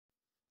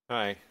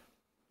Hi.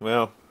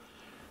 Well,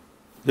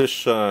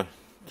 this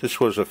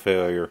was a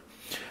failure.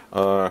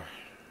 Uh,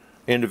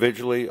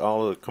 Individually,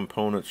 all of the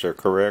components are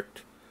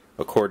correct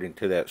according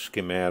to that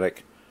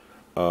schematic.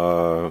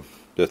 The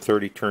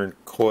 30-turn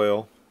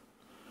coil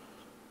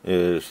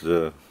is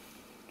the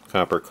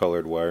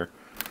copper-colored wire,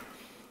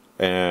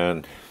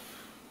 and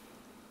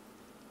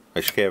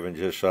I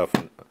scavenged this off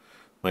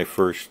my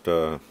first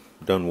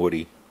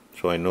Dunwoody,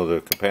 so I know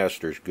the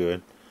capacitor's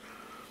good.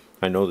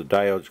 I know the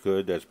diode's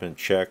good. That's been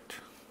checked.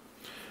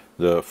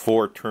 The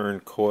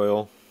 4-turn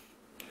coil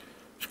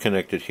is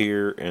connected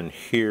here and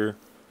here,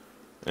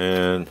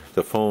 and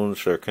the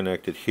phones are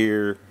connected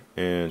here,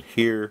 and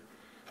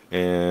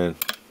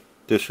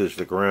this is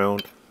the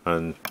ground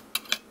on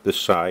this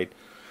side.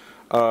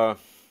 And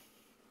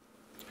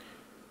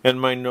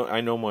I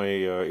know my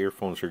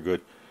earphones are good.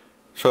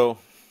 So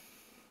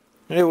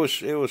it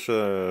was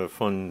a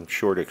fun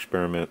short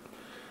experiment,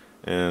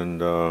 and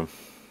well,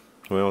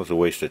 it was a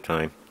waste of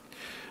time.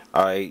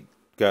 I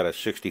got a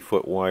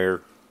 60-foot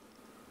wire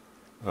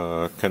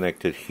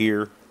connected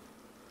here,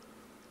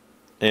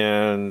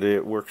 and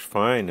it works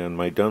fine on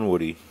my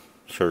Dunwoody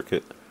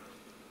circuit.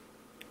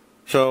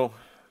 So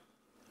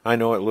I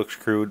know it looks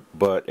crude,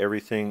 but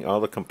everything, all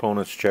the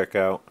components check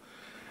out,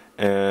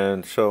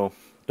 and so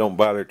don't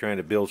bother trying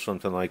to build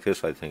something like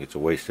this. I think it's a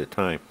waste of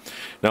time.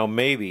 Now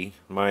maybe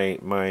my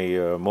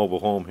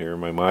mobile home here,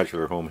 my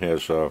modular home,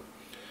 has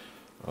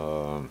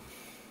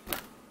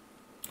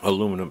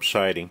aluminum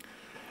siding,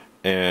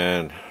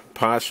 and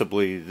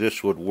possibly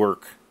this would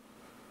work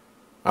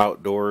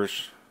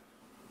outdoors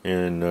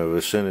in the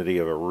vicinity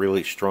of a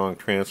really strong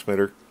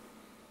transmitter.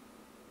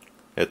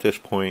 At this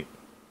point,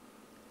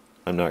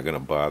 I'm not going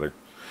to bother.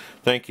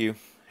 Thank you.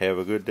 Have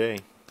a good day.